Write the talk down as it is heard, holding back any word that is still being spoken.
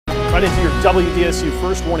Right into your WDSU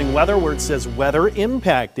first warning weather, where it says weather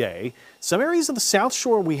impact day. Some areas of the South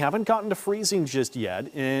Shore we haven't gotten to freezing just yet,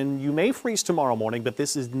 and you may freeze tomorrow morning, but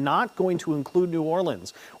this is not going to include New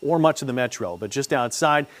Orleans or much of the metro. But just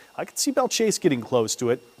outside, I can see Belle Chase getting close to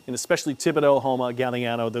it, and especially Thibodaux, Houma,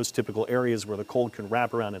 Galliano, those typical areas where the cold can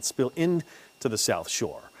wrap around and spill into the South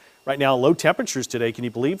Shore. Right now, low temperatures today. Can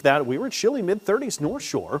you believe that? We were chilly mid-30s North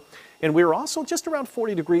Shore, and we were also just around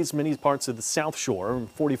 40 degrees many parts of the South Shore.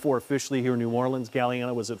 44 officially here in New Orleans.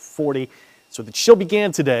 Galliano was at 40. So the chill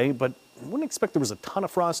began today, but I wouldn't expect there was a ton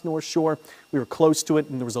of frost North Shore. We were close to it,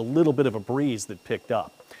 and there was a little bit of a breeze that picked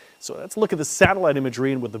up. So let's look at the satellite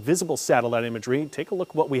imagery, and with the visible satellite imagery, take a look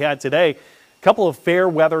at what we had today. A couple of fair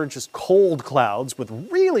weather, just cold clouds with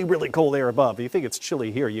really, really cold air above. If you think it's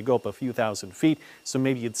chilly here, you go up a few thousand feet, so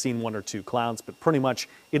maybe you'd seen one or two clouds, but pretty much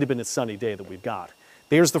it had been a sunny day that we've got.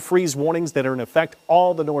 There's the freeze warnings that are in effect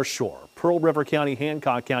all the North Shore, Pearl River County,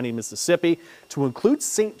 Hancock County, Mississippi, to include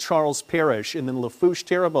St. Charles Parish and then Lafourche,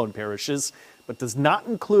 Terrebonne parishes, but does not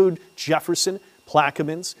include Jefferson,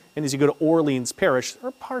 Plaquemines, and as you go to Orleans Parish, there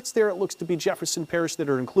are parts there it looks to be Jefferson Parish that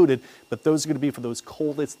are included, but those are going to be for those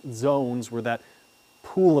coldest zones where that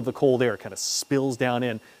pool of the cold air kind of spills down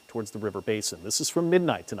in towards the river basin. This is from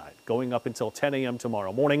midnight tonight, going up until 10 a.m.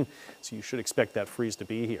 tomorrow morning, so you should expect that freeze to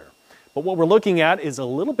be here. But what we're looking at is a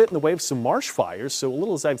little bit in the way of some marsh fires, so a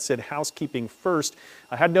little, as I've said, housekeeping first.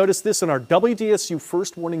 I had noticed this on our WDSU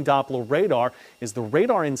First Warning Doppler radar. Is the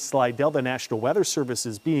radar in Slidell, the National Weather Service,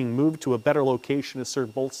 is being moved to a better location to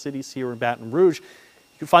serve both cities here in Baton Rouge.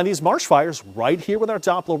 You can find these marsh fires right here with our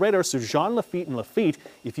Doppler radar. So Jean Lafitte and Lafitte,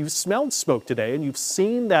 if you've smelled smoke today and you've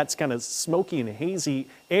seen that kind of smoky and hazy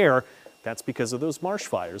air, that's because of those marsh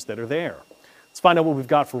fires that are there. Let's find out what we've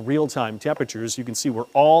got for real-time temperatures. You can see we're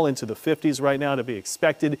all into the 50s right now to be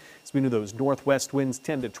expected. As we knew, those northwest winds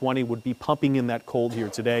 10 to 20 would be pumping in that cold here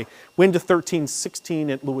today. Wind to 13, 16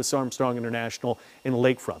 at Louis Armstrong International and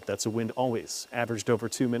Lakefront. That's a wind always averaged over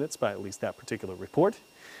 2 minutes by at least that particular report.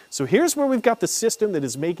 So here's where we've got the system that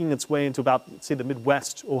is making its way into about, say, the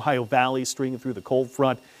Midwest Ohio Valley, stringing through the cold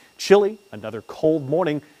front. Chilly, another cold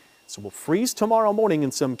morning. So we'll freeze tomorrow morning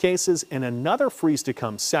in some cases, and another freeze to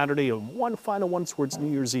come Saturday, and one final one towards New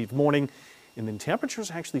Year's Eve morning. And then temperatures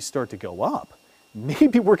actually start to go up.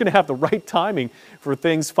 Maybe we're going to have the right timing for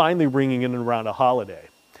things finally ringing in and around a holiday.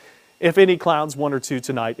 If any, clouds, 1 or 2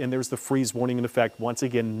 tonight, and there's the freeze warning in effect, once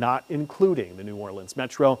again, not including the New Orleans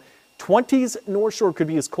metro. 20s North Shore could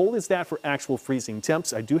be as cold as that for actual freezing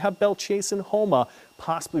temps. I do have Belle Chase and Houma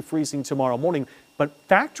possibly freezing tomorrow morning, but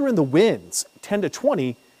factor in the winds, 10 to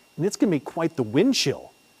 20, and it's going to be quite the wind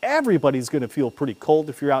chill. Everybody's going to feel pretty cold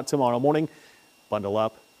if you're out tomorrow morning. Bundle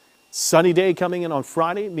up. Sunny day coming in on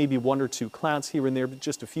Friday, maybe 1 or 2 clouds here and there, but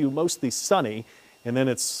just a few, mostly sunny. And then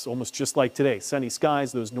it's almost just like today. Sunny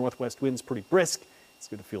skies, those northwest winds pretty brisk. It's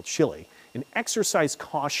going to feel chilly. And exercise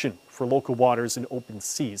caution for local waters and open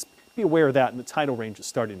seas. Be aware of that, and the tidal range is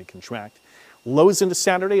starting to contract. Lows into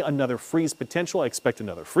Saturday, another freeze potential. I expect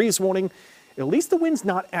another freeze warning. At least the wind's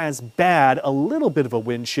not as bad, a little bit of a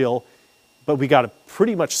wind chill, but we got a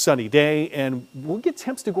pretty much sunny day, and we'll get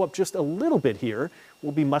temps to go up just a little bit here.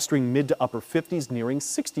 We'll be mustering mid to upper 50s, nearing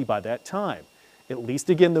 60 by that time. At least,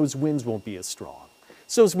 again, those winds won't be as strong.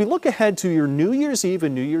 So as we look ahead to your New Year's Eve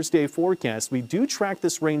and New Year's Day forecast, we do track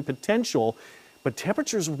this rain potential, but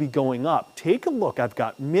temperatures will be going up. Take a look. I've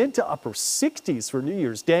got mid to upper 60s for New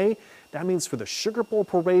Year's Day. That means for the Sugar Bowl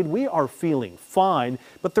parade, we are feeling fine,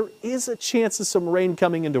 but there is a chance of some rain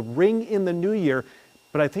coming in to ring in the new year.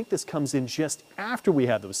 But I think this comes in just after we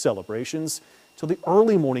have those celebrations, till the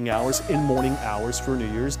early morning hours and morning hours for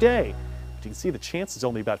New Year's Day. But you can see the chance is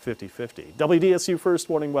only about 50-50. WDSU First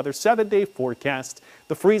Warning Weather 7-day forecast.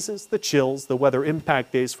 The freezes, the chills, the weather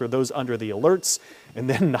impact days for those under the alerts, and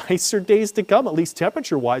then nicer days to come, at least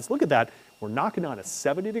temperature-wise. Look at that. We're knocking on a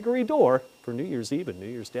 70-degree door for New Year's Eve and New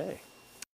Year's Day.